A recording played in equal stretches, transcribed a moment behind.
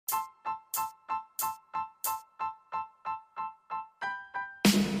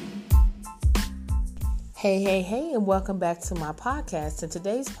Hey, and welcome back to my podcast. In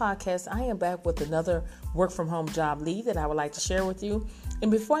today's podcast, I am back with another work from home job lead that I would like to share with you. And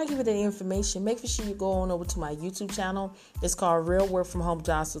before I give you the information, make sure you go on over to my YouTube channel. It's called Real Work from Home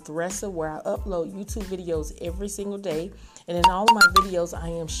Jobs with Theresa, where I upload YouTube videos every single day. And in all of my videos, I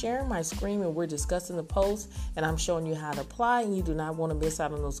am sharing my screen and we're discussing the post and I'm showing you how to apply, and you do not want to miss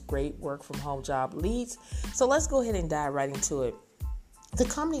out on those great work from home job leads. So let's go ahead and dive right into it. The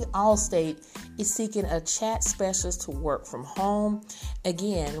company Allstate is seeking a chat specialist to work from home.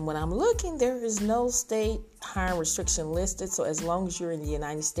 Again, when I'm looking, there is no state hiring restriction listed. So as long as you're in the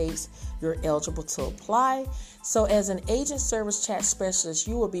United States, you're eligible to apply. So as an agent service chat specialist,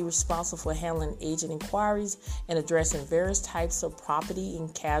 you will be responsible for handling agent inquiries and addressing various types of property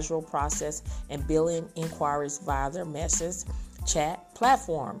and casual process and billing inquiries via their message chat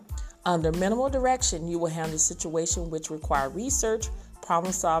platform. Under minimal direction, you will handle situations which require research,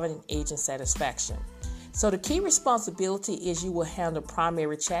 problem solving, and agent satisfaction. So the key responsibility is you will handle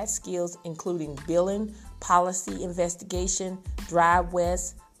primary chat skills, including billing, policy investigation, Drive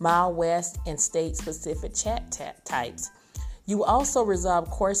West, Mile West, and state-specific chat types. You will also resolve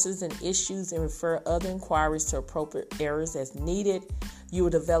courses and issues and refer other inquiries to appropriate areas as needed. You will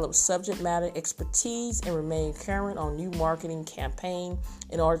develop subject matter expertise and remain current on new marketing campaign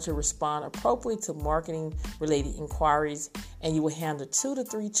in order to respond appropriately to marketing-related inquiries, and you will handle 2 to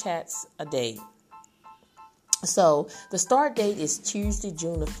 3 chats a day. So the start date is Tuesday,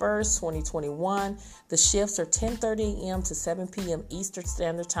 June the 1st, 2021. The shifts are 10:30 a.m. to 7 p.m. Eastern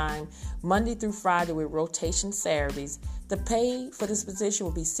Standard Time, Monday through Friday with rotation Saturdays. The pay for this position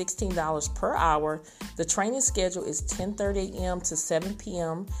will be $16 per hour. The training schedule is 10:30 a.m. to 7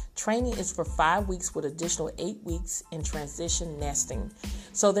 p.m. Training is for 5 weeks with additional 8 weeks in transition nesting.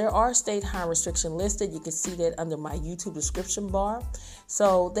 So there are state hiring restrictions listed. You can see that under my YouTube description bar.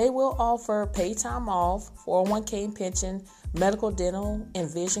 So they will offer paid time off, 401k and pension, medical, dental, and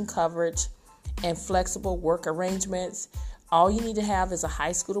vision coverage, and flexible work arrangements. All you need to have is a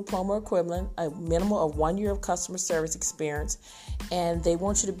high school diploma equivalent, a minimum of 1 year of customer service experience, and they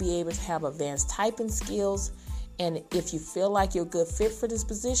want you to be able to have advanced typing skills. And if you feel like you're a good fit for this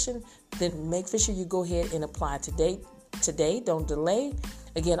position, then make sure you go ahead and apply today. Don't delay.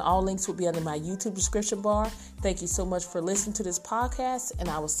 Again, all links will be under my YouTube description bar. Thank you so much for listening to this podcast, and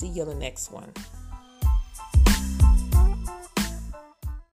I will see you on the next one.